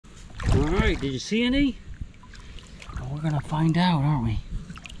Alright, did you see any? Oh, we're gonna find out, aren't we?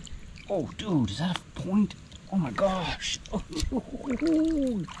 Oh, dude, is that a point? Oh my gosh. Oh,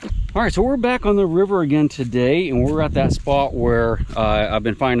 alright, so we're back on the river again today, and we're at that spot where I've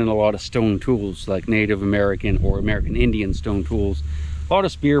been finding a lot of stone tools, like Native American or American Indian stone tools. A lot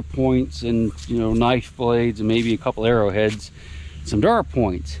of spear points and, you know, knife blades and maybe a couple arrowheads, some dart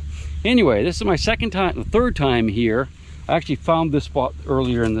points. Anyway, this is my third time here. I actually found this spot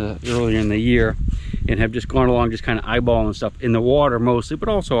earlier in the year and have just gone along just kind of eyeballing stuff in the water mostly, but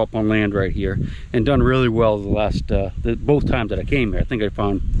also up on land right here, and done really well the last both times that I came here. I think I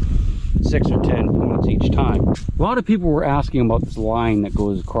found 6 or 10 points each time. A lot of people were asking about this line that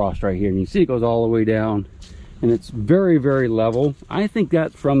goes across right here, and you see it goes all the way down, and it's very, very level. I think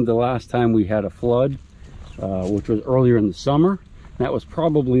that's from the last time we had a flood, which was earlier in the summer. That was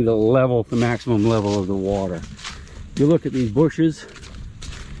probably the maximum level of the water. If you look at these bushes,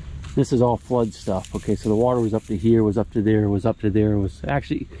 this is all flood stuff. Okay, so the water was up to here, was up to there, was up to there, was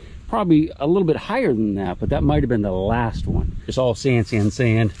actually probably a little bit higher than that, but that might have been the last one. It's all sand, sand,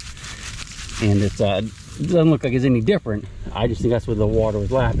 sand, and it doesn't look like it's any different. I just think that's where the water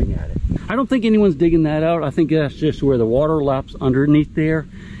was lapping at it. I don't think anyone's digging that out. I think that's just where the water laps underneath there,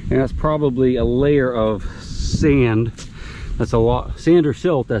 and that's probably a layer of sand. That's a lot, sand or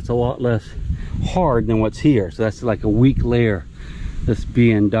silt, that's a lot less hard than what's here. So that's like a weak layer that's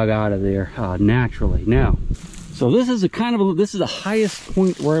being dug out of there naturally. Now, so this is this is the highest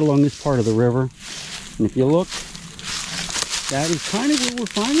point right along this part of the river. And if you look, that is kind of where we're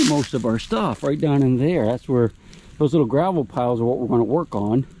finding most of our stuff, right down in there. That's where those little gravel piles are what we're going to work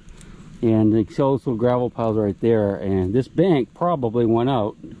on. And you see those little gravel piles right there. And this bank probably went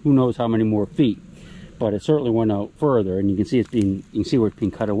out, who knows how many more feet, but it certainly went out further, and you can see where it's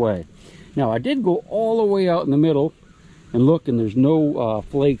being cut away. Now, I did go all the way out in the middle and look, and there's no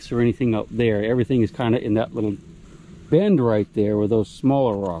flakes or anything up there. Everything is kind of in that little bend right there where those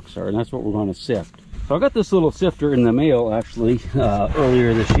smaller rocks are, and that's what we're going to sift. So I got this little sifter in the mail, actually,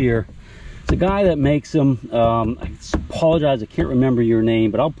 earlier this year. It's a guy that makes them. I apologize, I can't remember your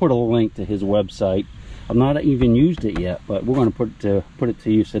name, but I'll put a link to his website. I've not even used it yet, but we're going to put it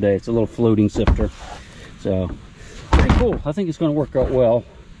to use today. It's a little floating sifter. So, pretty cool. I think it's going to work out well.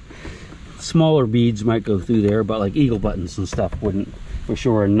 Smaller beads might go through there, but like eagle buttons and stuff wouldn't, for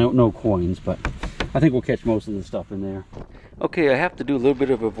sure. No coins, but I think we'll catch most of the stuff in there. Okay, I have to do a little bit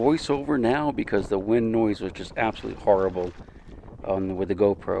of a voiceover now because the wind noise was just absolutely horrible with the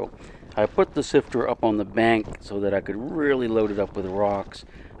GoPro. I put the sifter up on the bank so that I could really load it up with rocks.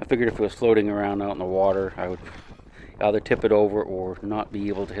 I figured if it was floating around out in the water, I would either tip it over or not be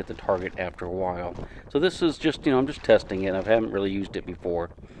able to hit the target after a while. So this is just, I'm just testing it. I haven't really used it before.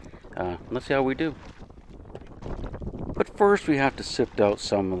 Let's see how we do. But first we have to sift out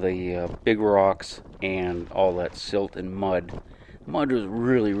some of the big rocks and all that silt and mud. Mud was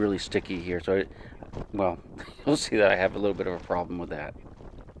really, really sticky here, so well, you'll see that I have a little bit of a problem with that.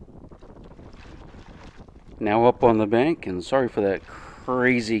 Now up on the bank, and sorry for that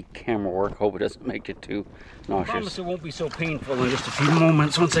crazy camera work. Hope it doesn't make it too nauseous. I promise it won't be so painful in just a few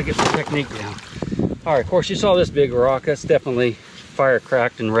moments once I get the technique down. All right, of course you saw this big rock. That's definitely fire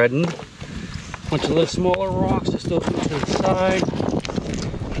cracked and reddened. A bunch of little smaller rocks just those to the side.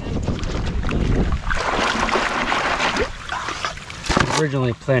 I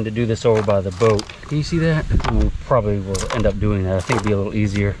originally planned to do this over by the boat. Can you see that? We probably will end up doing that. I think it'd be a little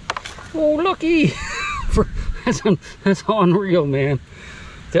easier. Oh, looky! That's unreal, man.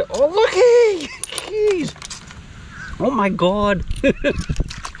 Oh, looky! Jeez! Oh my God!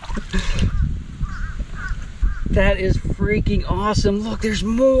 That is freaking awesome! Look, there's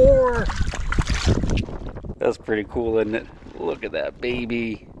more! That's pretty cool, isn't it? Look at that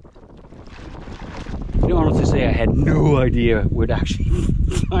baby! You know, honestly say I had no idea we'd actually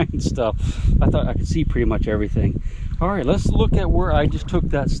find stuff. I thought I could see pretty much everything. All right, let's look at where I just took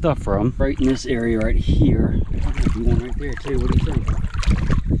that stuff from. Right in this area right here. There's one right there too. What do you think?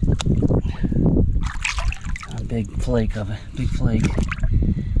 A big flake of it. Big flake.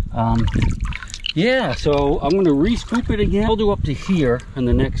 Yeah, so I'm going to re-scoop it again. I'll do up to here in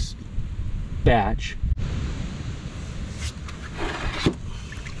the next batch.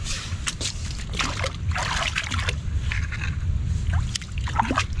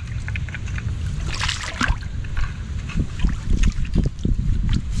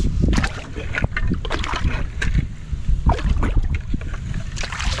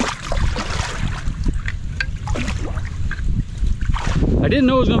 I didn't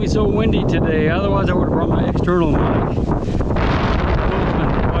know it was going to be so windy today, otherwise I would have brought my external mic.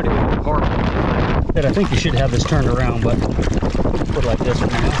 Audio horrible. That I think you should have this turned around, but put it like this for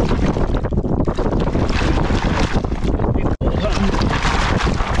now.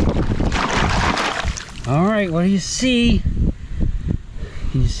 All right, what do you see?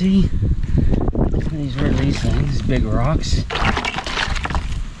 Can you see? These are these things, big rocks.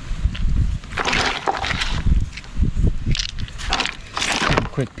 Take a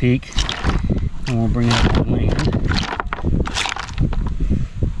quick peek, and we'll bring it up on land.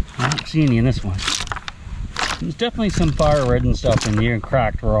 I don't see any in this one. There's definitely some fire red and stuff in here, and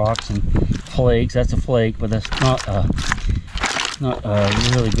cracked rocks and flakes. That's a flake, but that's not a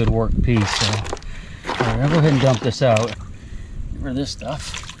really good work piece. So I'll go ahead and dump this out. Get rid of this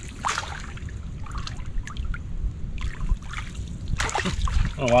stuff.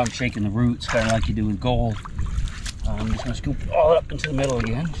 I don't know why I'm shaking the roots, kind of like you do with gold. I'm just going to scoop it all up into the middle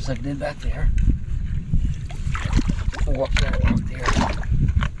again, just like I did back there. Oh, up there, up there.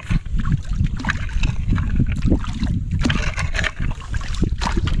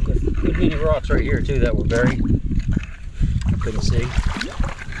 Good many rocks right here too that were buried. I couldn't see.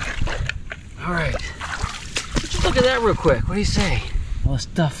 All right, let's look at that real quick. What do you say? All the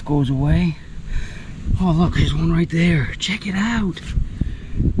stuff goes away. Oh look, there's one right there. Check it out.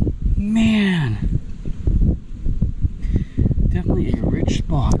 Man, definitely a rich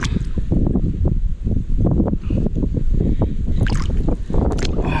spot.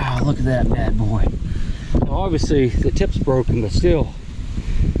 Wow, look at that bad boy. Now, obviously the tip's broken, but still,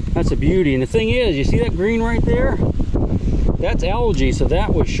 that's a beauty. And the thing is, you see that green right there? That's algae, so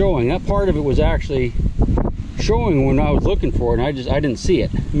that was showing. That part of it was actually showing when I was looking for it, and I didn't see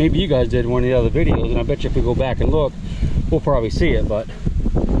it. Maybe you guys did in one of the other videos, and I bet you if we go back and look, we'll probably see it. But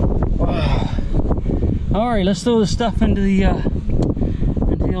wow. All right, let's throw this stuff into the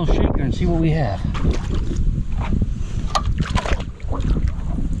old shaker and see what we have.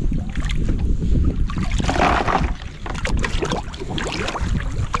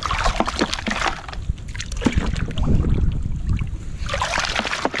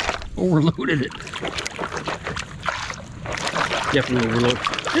 Overloaded it. Definitely overloaded.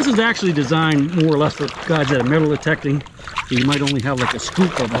 This is actually designed more or less for guys that are metal detecting. You might only have like a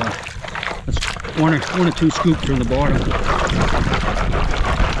scoop of one or two scoops from the bottom.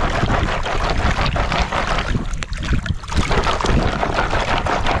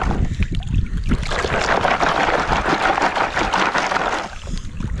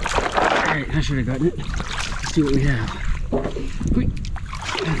 All right, I should have gotten it. Let's see what we have.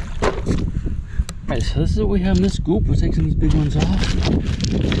 Alright, so this is what we have in this scoop. We'll take some of these big ones off.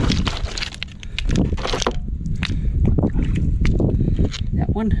 That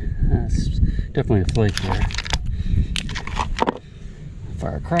one, that's definitely a flake there.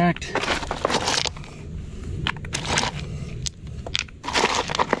 Fire cracked.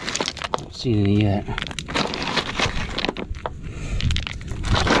 Don't see any yet.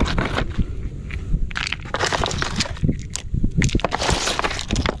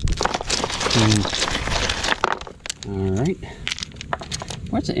 Alright.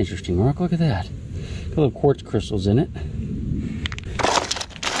 Well, that's an interesting rock. Look at that. Got little quartz crystals in it.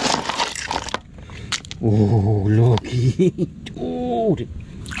 Oh, look. Dude.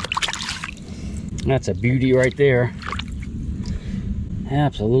 That's a beauty right there.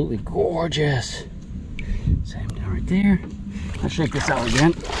 Absolutely gorgeous. Same down right there. Let's shake this out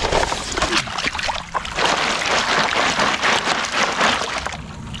again.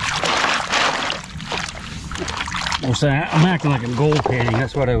 So I'm acting like I'm gold panning.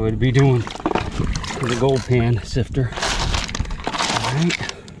 That's what I would be doing with a gold pan sifter. All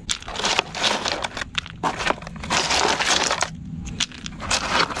right.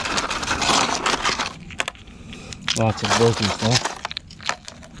 Lots of broken stuff.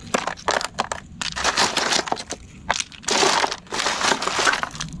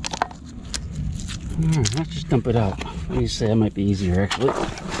 All right, let's just dump it out. What do you say? That might be easier actually.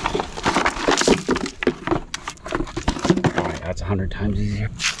 That's 100 times easier.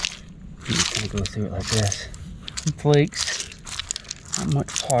 You just kind of go through it like this. Some flakes, not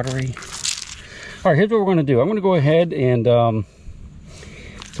much pottery. All right, here's what we're going to do. I'm going to go ahead and, so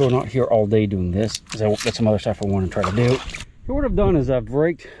we're not here all day doing this, because I've got some other stuff I want to try to do. So what I've done is I've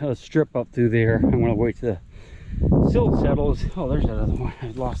raked a strip up through there. I'm going to wait till the silt settles. Oh, there's that other one. I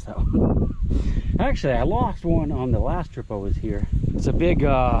lost that one. Actually, I lost one on the last trip I was here. It's a big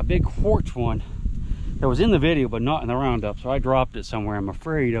quartz one. That was in the video, but not in the roundup, so I dropped it somewhere. I'm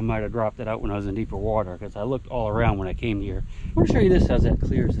afraid I might have dropped it out when I was in deeper water, because I looked all around when I came here. I want to show you this as that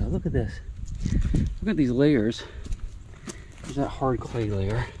clears out. Look at this. Look at these layers. There's that hard clay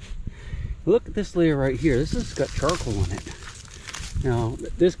layer. Look at this layer right here. This has got charcoal on it. Now,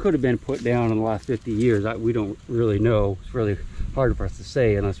 this could have been put down in the last 50 years. We don't really know. It's really hard for us to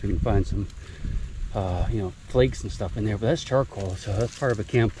say unless we can find some, you know, flakes and stuff in there. But that's charcoal, so that's part of a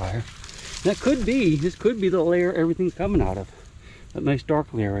campfire. That could be, this could be the layer everything's coming out of. That nice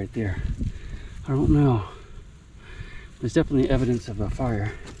dark layer right there. I don't know. There's definitely evidence of a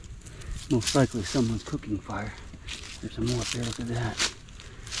fire. Most likely someone's cooking fire. There's some more up there, look at that.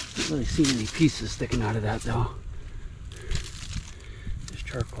 Not really seeing any pieces sticking out of that though. Just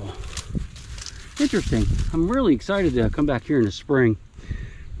charcoal. Interesting. I'm really excited to come back here in the spring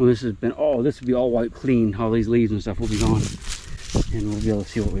when this has been, oh, this will be all wiped clean. All these leaves and stuff will be gone. And we'll be able to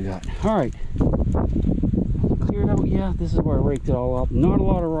see what we got. All right. Cleared out, yeah, this is where I raked it all up. Not a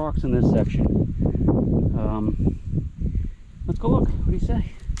lot of rocks in this section. Let's go look. What do you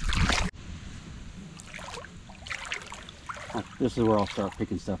say? Oh, this is where I'll start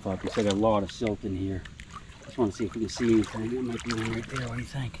picking stuff up. Looks like a lot of silt in here. Just want to see if we can see anything. It might be one right there. What do you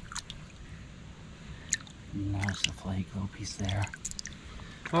think? There's a flake, little piece there.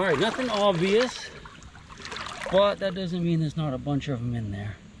 All right, nothing obvious, but that doesn't mean there's not a bunch of them in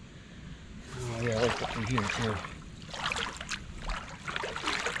there. Oh yeah, right up in here too.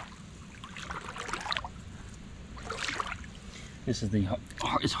 This is the,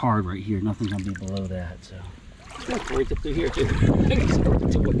 it's hard right here. Nothing's gonna be below that, so. Oh, right up through here too.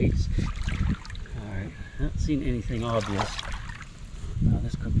 Alright, not seen anything obvious.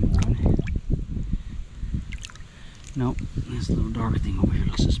 This could be one. Nope, this little dark thing over here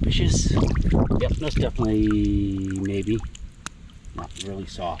looks suspicious. Yep, that's definitely, maybe. Not really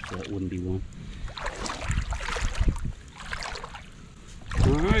soft, so it wouldn't be one.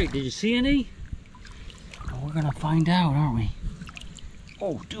 Alright, did you see any? Well, we're gonna find out, aren't we?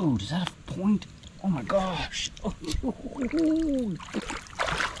 Oh, dude, is that a point? Oh my gosh. Oh,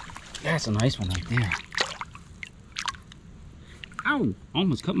 that's a nice one right there. Ow,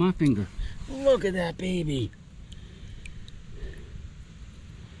 almost cut my finger. Look at that baby.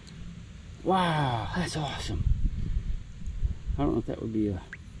 Wow, that's awesome. I don't know if that would be a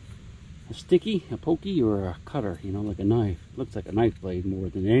sticky, a pokey, or a cutter, you know, like a knife. Looks like a knife blade more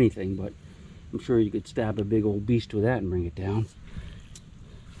than anything, but I'm sure you could stab a big old beast with that and bring it down.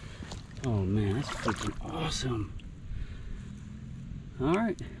 Oh man, that's freaking awesome. All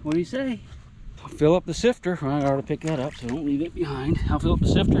right, what do you say? I'll fill up the sifter. I ought to pick that up, so don't leave it behind. I'll fill up the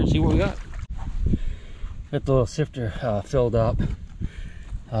sifter and see what we got. Got the little sifter filled up.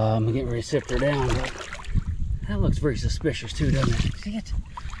 I'm getting ready to sift her down, but that looks very suspicious too, doesn't it? See it? I'm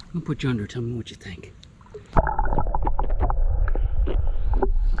gonna put you under. Tell me what you think. I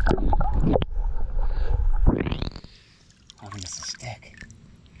think it's a stick.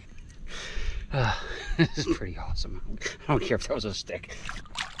 This is pretty awesome. I don't care if that was a stick.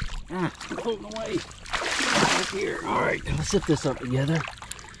 I'm holding away. Right here. All right, let's sift this up together.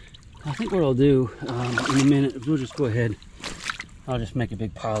 I think what I'll do in a minute is we'll just go ahead. I'll just make a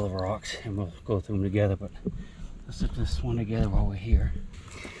big pile of rocks and we'll go through them together. But let's sift this one together while we're here.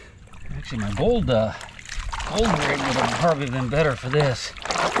 Actually, my gold rig would have probably been better for this.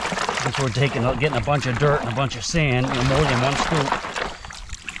 Since we're getting a bunch of dirt and a bunch of sand, you know, more than one scoop.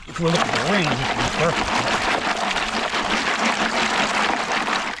 If we're looking for rings, it can be perfect.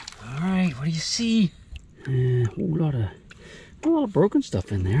 All right, what do you see? A whole lot of broken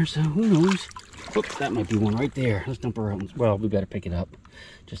stuff in there, so who knows? Oops, that might be one right there. Let's dump her out. Well, we better pick it up,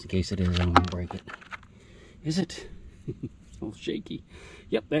 just in case it is. I don't want to break it. Is it? It's a little shaky.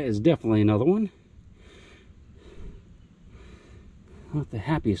 Yep, that is definitely another one. Not the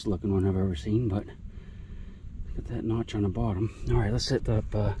happiest looking one I've ever seen, but got that notch on the bottom. All right, let's set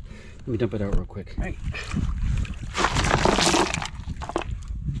up. Let me dump it out real quick. Hey.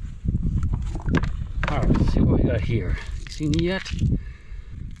 All right, let's see what we got here. You seen it yet?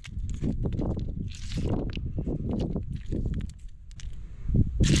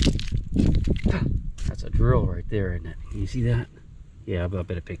 That's a drill right there, isn't it? Can you see that? Yeah, I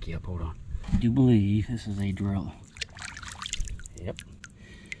better pick you up. Hold on. I do believe this is a drill. Yep.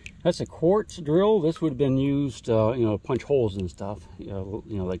 That's a quartz drill. This would have been used, you know, punch holes and stuff. You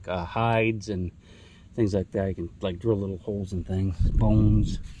know, like hides and things like that. You can like drill little holes in things,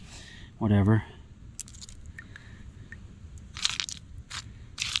 bones, whatever.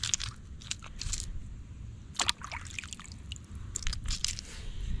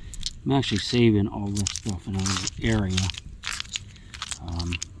 I'm actually saving all this stuff in another area. We'll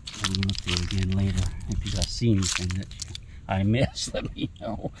look through it again later. If you guys see anything that I missed, let me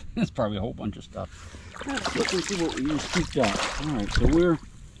know. There's probably a whole bunch of stuff. Let's look and see what we scooped up. All right, so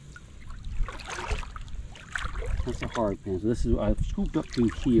that's a hard pan. So this is, I've scooped up to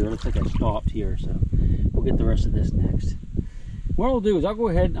here. It looks like I stopped here, so we'll get the rest of this next. what I'll do is I'm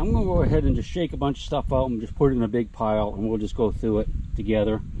going to go ahead and just shake a bunch of stuff out and just put it in a big pile, and we'll just go through it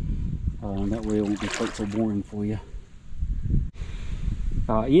together. That way it won't be quite so boring for you.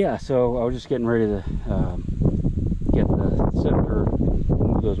 Yeah, so I was just getting ready to get the sifter,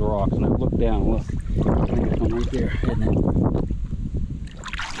 move those rocks, and I looked down. Look, I think there's one right there, isn't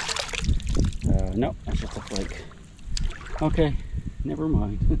it? No, that's just a flake. Okay, never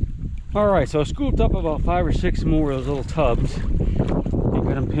mind. All right, so I scooped up about 5 or 6 more of those little tubs and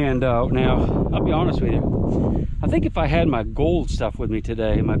got them panned out. Now, I'll be honest with you, I think if I had my gold stuff with me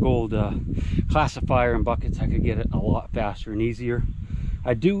today, my gold classifier and buckets, I could get it a lot faster and easier.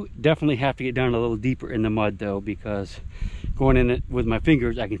 I do definitely have to get down a little deeper in the mud though, because going in it with my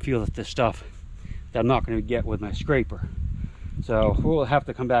fingers, I can feel that the stuff that I'm not going to get with my scraper. So we'll have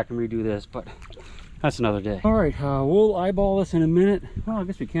to come back and redo this, but that's another day. All right, we'll eyeball this in a minute. Well, I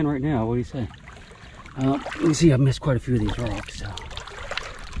guess we can right now. What do you say? You see, I've missed quite a few of these rocks, so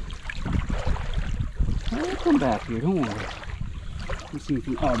I'll come back here. Don't worry. Let's see if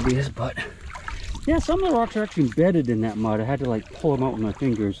it's obvious, but yeah, some of the rocks are actually embedded in that mud. I had to like pull them out with my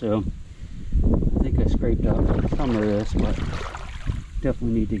fingers, so I think I scraped up some of this, but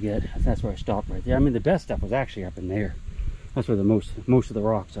definitely need to get. That's where I stopped right there. I mean, the best stuff was actually up in there. That's where the most of the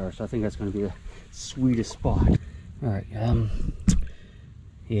rocks are, so I think that's going to be the sweetest spot. All right,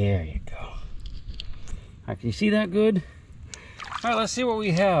 there you go. All right, can you see that good? All right, let's see what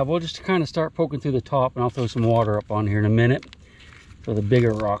we have. We'll just kind of start poking through the top, and I'll throw some water up on here in a minute. So the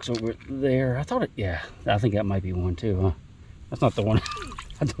bigger rocks over there. I thought it, yeah, I think that might be one too, huh? That's not the one,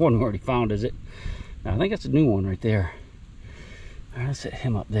 that's the one we already found, is it? No, I think that's a new one right there. All right, let's set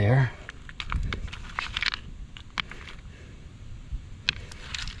him up there.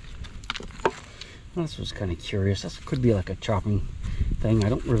 Well, this was kind of curious. This could be like a chopping thing. I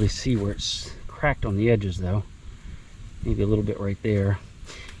don't really see where it's cracked on the edges though. Maybe a little bit right there.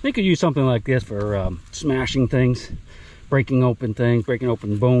 They could use something like this for smashing things, breaking open things, breaking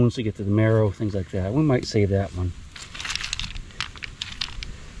open bones to get to the marrow, things like that. We might save that one.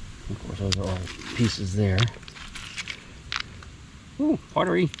 Of course, those are all pieces there. Ooh,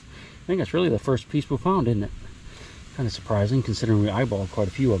 pottery. I think that's really the first piece we found, isn't it? Kind of surprising considering we eyeballed quite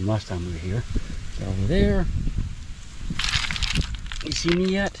a few of them last time we were here. So over there. You see me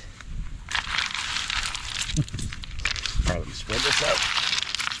yet? All right, let me spread this out.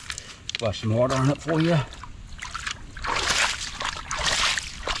 Splash some water on it for you.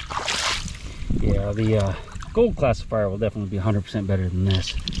 Yeah, the gold classifier will definitely be 100% better than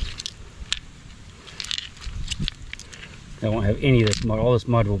this. I won't have any of this mud. All this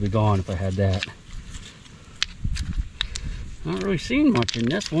mud will be gone if I had that. Not really seeing much in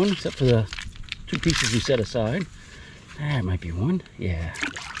this one, except for the 2 pieces we set aside. That might be one. Yeah.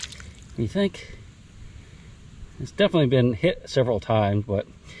 What do you think? It's definitely been hit several times, but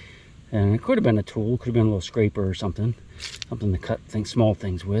and it could have been a tool, could have been a little scraper or something. Something to cut small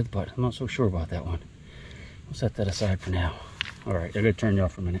things with, but I'm not so sure about that one. We'll set that aside for now. All right, I'm gonna turn you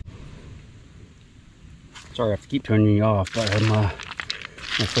off for a minute. Sorry I have to keep turning you off, but I'm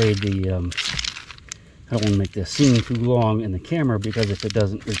afraid the I don't want to make this scene too long in the camera, because if it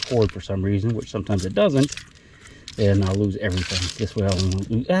doesn't record for some reason, which sometimes it doesn't, then I'll lose everything. This way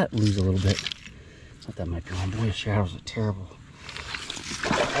I'll lose a little bit. I thought that might be one. Boy, the shadows are terrible.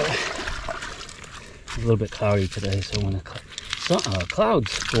 It's a little bit cloudy today, so when the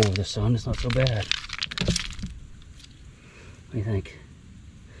clouds go over the sun, it's not so bad. What do you think?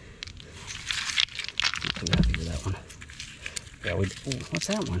 Not too happy with that one. Yeah, what's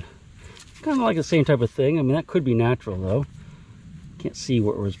that one? Kind of like the same type of thing. I mean, that could be natural though. Can't see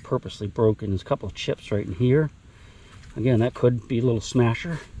where it was purposely broken. There's a couple of chips right in here. Again, that could be a little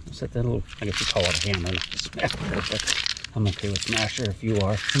smasher. I'll set that little, I guess you call it a hammer, not a smasher, but I'm okay with smasher if you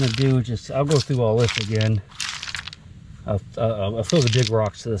are. What I'm gonna do is I'll go through all this again. I'll throw the big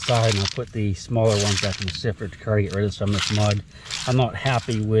rocks to the side, and I'll put the smaller ones back in the sifter to try to get rid of some of this mud. I'm not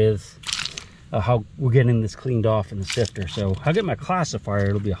happy with how we're getting this cleaned off in the sifter, so I'll get my classifier.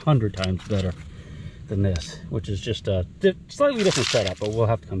 It'll be 100 times better than this, which is just a slightly different setup, but we'll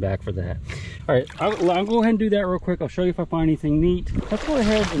have to come back for that. All right, I'll go ahead and do that real quick. I'll show you if I find anything neat. Let's go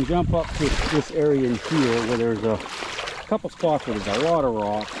ahead and jump up to this area in here where there's a couple spots where there's a lot of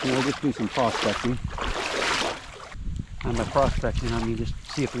rocks, and we'll just do some prospecting. And by prospecting, I mean just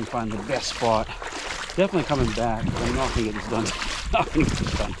see if we can find the best spot. Definitely coming back, but I'm not gonna get this done. Not gonna get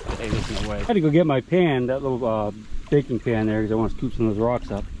this done today. There's no way. I had to go get my pan, that little baking pan there, because I want to scoop some of those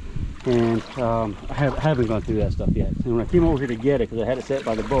rocks up. And I haven't gone through that stuff yet. And when I came over here to get it, because I had it set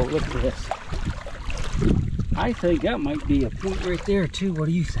by the boat, look at this. I think that might be a point right there too. What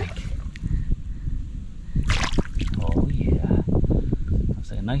do you think? Oh yeah.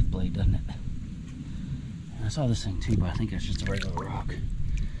 a knife blade, doesn't it? And I saw this thing too, but I think it's just a regular rock.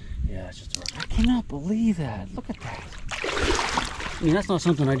 Yeah, it's just a rock. I cannot believe that. Look at that. I mean, that's not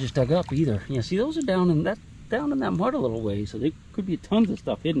something I just dug up either. Yeah, see, those are down in that mud a little way, so there could be tons of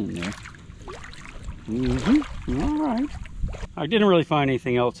stuff hidden in there. All right. I didn't really find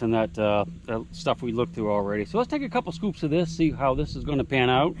anything else in that, that stuff we looked through already. So let's take a couple scoops of this, see how this is going to pan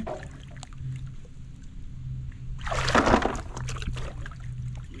out.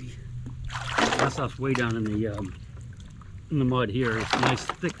 That stuff's way down in the mud here. It's a nice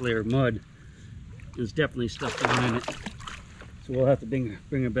thick layer of mud. There's definitely stuff down in it. So we'll have to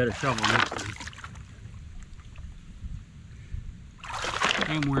bring a better shovel next time.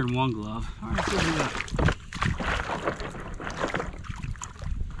 I'm wearing one glove. All right, so we got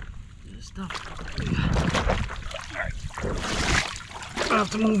this stuff. All right, I'll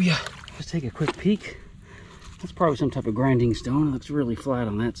have to move you. Let's take a quick peek. That's probably some type of grinding stone. It looks really flat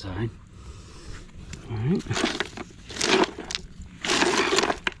on that side. All right.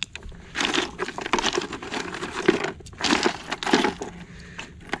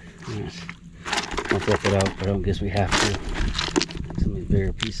 I'll flip it out, but I don't guess we have to. Take some of these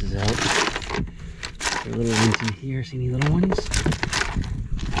bigger pieces out. There are little ones in here. See any little ones?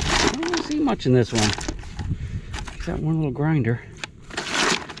 I don't see much in this one. Got one little grinder.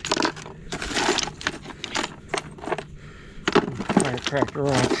 Try to crack the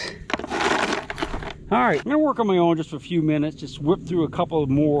rocks. All right, I'm gonna work on my own just for a few minutes. Just whip through a couple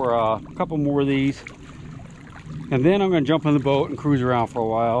more of these. And then I'm going to jump on the boat and cruise around for a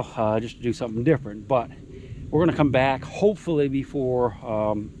while, just to do something different. But we're going to come back, hopefully before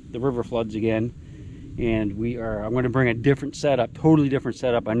the river floods again. And I'm going to bring a different setup, totally different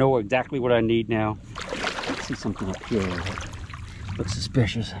setup. I know exactly what I need now. I see something up here that looks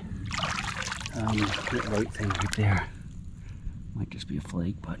suspicious. That white thing right there. Might just be a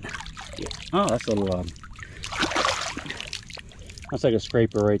flake, but yeah. Oh, that's a little, that's like a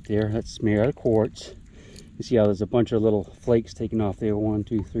scraper right there. That's made out of quartz. You see how there's a bunch of little flakes taken off there. 1,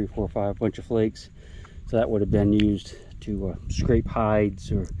 2, 3, 4, 5, bunch of flakes. So that would have been used to scrape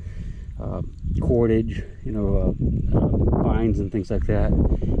hides or cordage, you know, vines and things like that.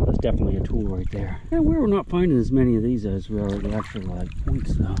 That's definitely a tool right there. And we're not finding as many of these as we are the actual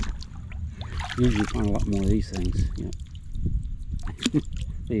points though. Usually find a lot more of these things. Yeah.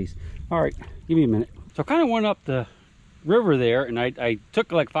 These. All right, give me a minute. So I kind of went up the river there, and I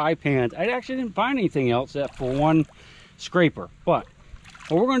took like 5 pans. I actually didn't find anything else except for one scraper. But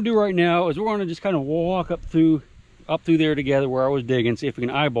what we're going to do right now is we're going to just kind of walk up through there together where I was digging, see if we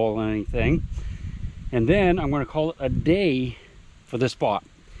can eyeball anything. And then I'm going to call it a day for this spot.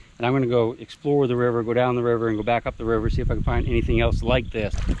 And I'm going to go explore the river, go down the river, and go back up the river, see if I can find anything else like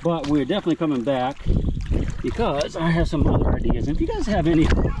this. But we're definitely coming back because I have some other ideas. And if you guys have any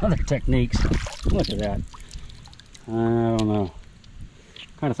other techniques, look at that. I don't know.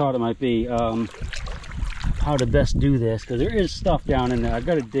 Kind of thought it might be how to best do this, because there is stuff down in there. I've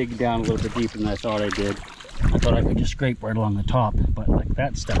got to dig down a little bit deeper than I thought I did. I thought I could just scrape right along the top, but like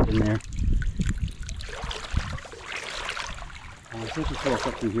that's stuck in there. Let's just walk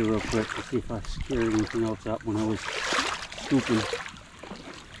up through here real quick to see if I scared anything else up when I was scooping.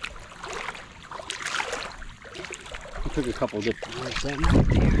 I took a couple different ones right there.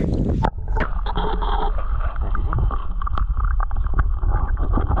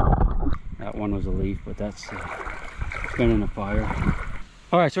 That one was a leaf, but that's been in a fire.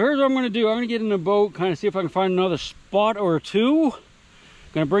 All right, so here's what I'm going to do. I'm going to get in the boat, kind of see if I can find another spot or two.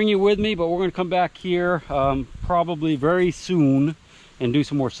 I'm going to bring you with me, but we're going to come back here probably very soon and do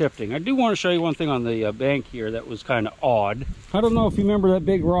some more sifting. I do want to show you one thing on the bank here that was kind of odd. I don't know if you remember that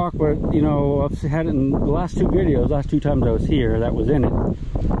big rock, but you know, I've had it in the last 2 videos, last 2 times I was here, that was in it.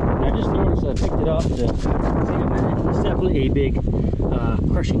 And I just noticed I picked it up to see a minute. It's definitely a big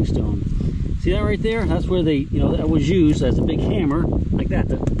crushing stone. See that right there? That's where that was used as a big hammer like that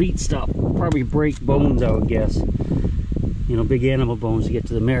to beat stuff. Probably break bones, I would guess. You know, big animal bones to get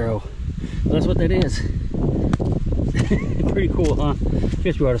to the marrow. But that's what that is. Pretty cool, huh?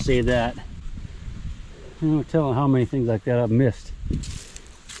 Guess we ought to say that. I'm not telling how many things like that I've missed.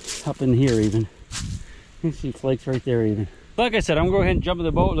 Up in here even. You can see flakes right there even. Like I said, I'm going to go ahead and jump in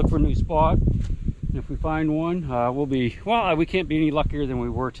the boat, look for a new spot. And if we find one, we can't be any luckier than we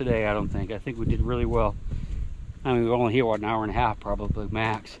were today, I don't think. I think we did really well. I mean, we're only here, what, an hour and a half probably,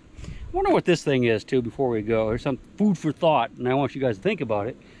 max. I wonder what this thing is, too, before we go. There's some food for thought, and I want you guys to think about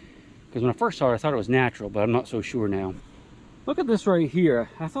it. Because when I first saw it, I thought it was natural, but I'm not so sure now. Look at this right here.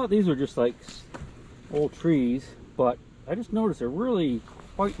 I thought these were just like old trees, but I just noticed they're really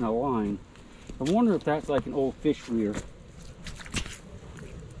quite in a line. I wonder if that's like an old fish weir.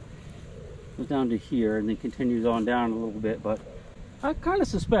 Goes down to here and then continues on down a little bit, but I kind of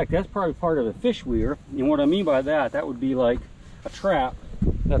suspect that's probably part of a fish weir. And what I mean by that, that would be like a trap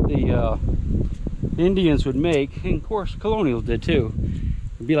that the Indians would make, and of course colonials did too.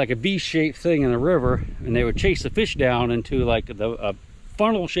 It'd be like a V-shaped thing in the river, and they would chase the fish down into like a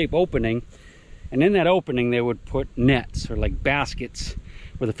funnel-shaped opening, and in that opening they would put nets or like baskets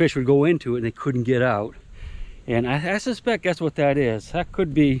where the fish would go into it and they couldn't get out. And I suspect that's what that is. That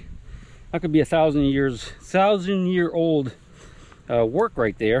could be a 1,000-year-old work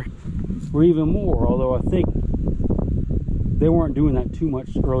right there, or even more, although I think they weren't doing that too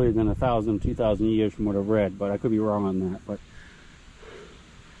much earlier than 1,000, 2,000 years from what I've read, but I could be wrong on that. But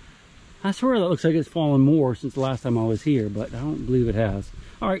I swear that looks like it's fallen more since the last time I was here, but I don't believe it has.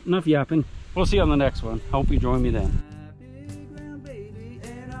 All right, enough yapping. We'll see you on the next one. I hope you join me then.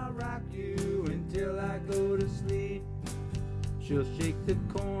 She'll shake the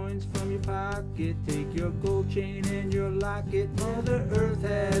coins from your pocket, take your gold chain and your locket. Mother Earth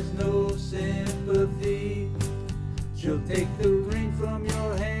has no sympathy. She'll take the ring from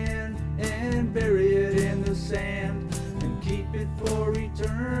your hand and bury it in the sand and keep it for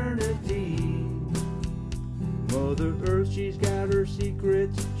eternity. Mother Earth, she's got her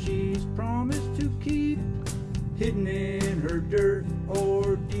secrets she's promised to keep, hidden in her dirt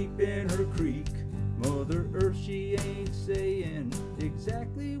or deep in her creek. Mother Earth, she ain't saying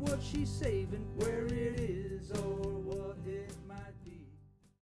exactly what she's saving, where it is or what.